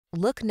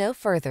Look no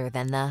further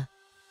than the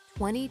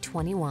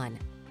 2021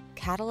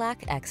 Cadillac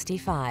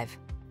XT5.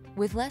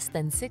 With less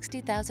than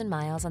 60,000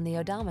 miles on the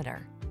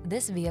odometer,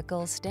 this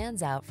vehicle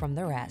stands out from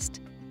the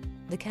rest.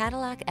 The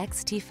Cadillac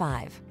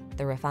XT5,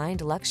 the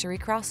refined luxury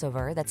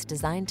crossover that's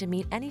designed to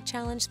meet any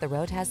challenge the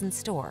road has in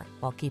store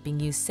while keeping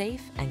you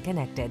safe and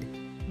connected.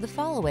 The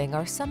following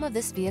are some of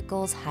this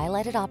vehicle's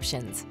highlighted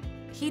options: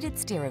 heated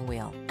steering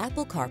wheel,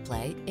 Apple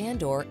CarPlay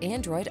and/or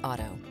Android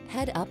Auto,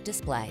 head-up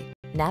display,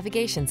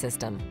 navigation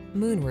system,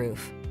 moonroof,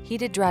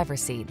 heated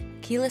driver's seat,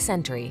 keyless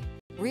entry,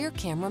 rear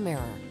camera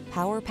mirror,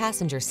 power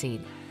passenger seat,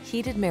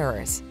 heated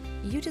mirrors.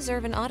 You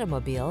deserve an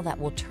automobile that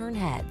will turn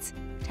heads.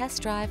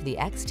 Test drive the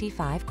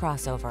XT5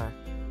 Crossover.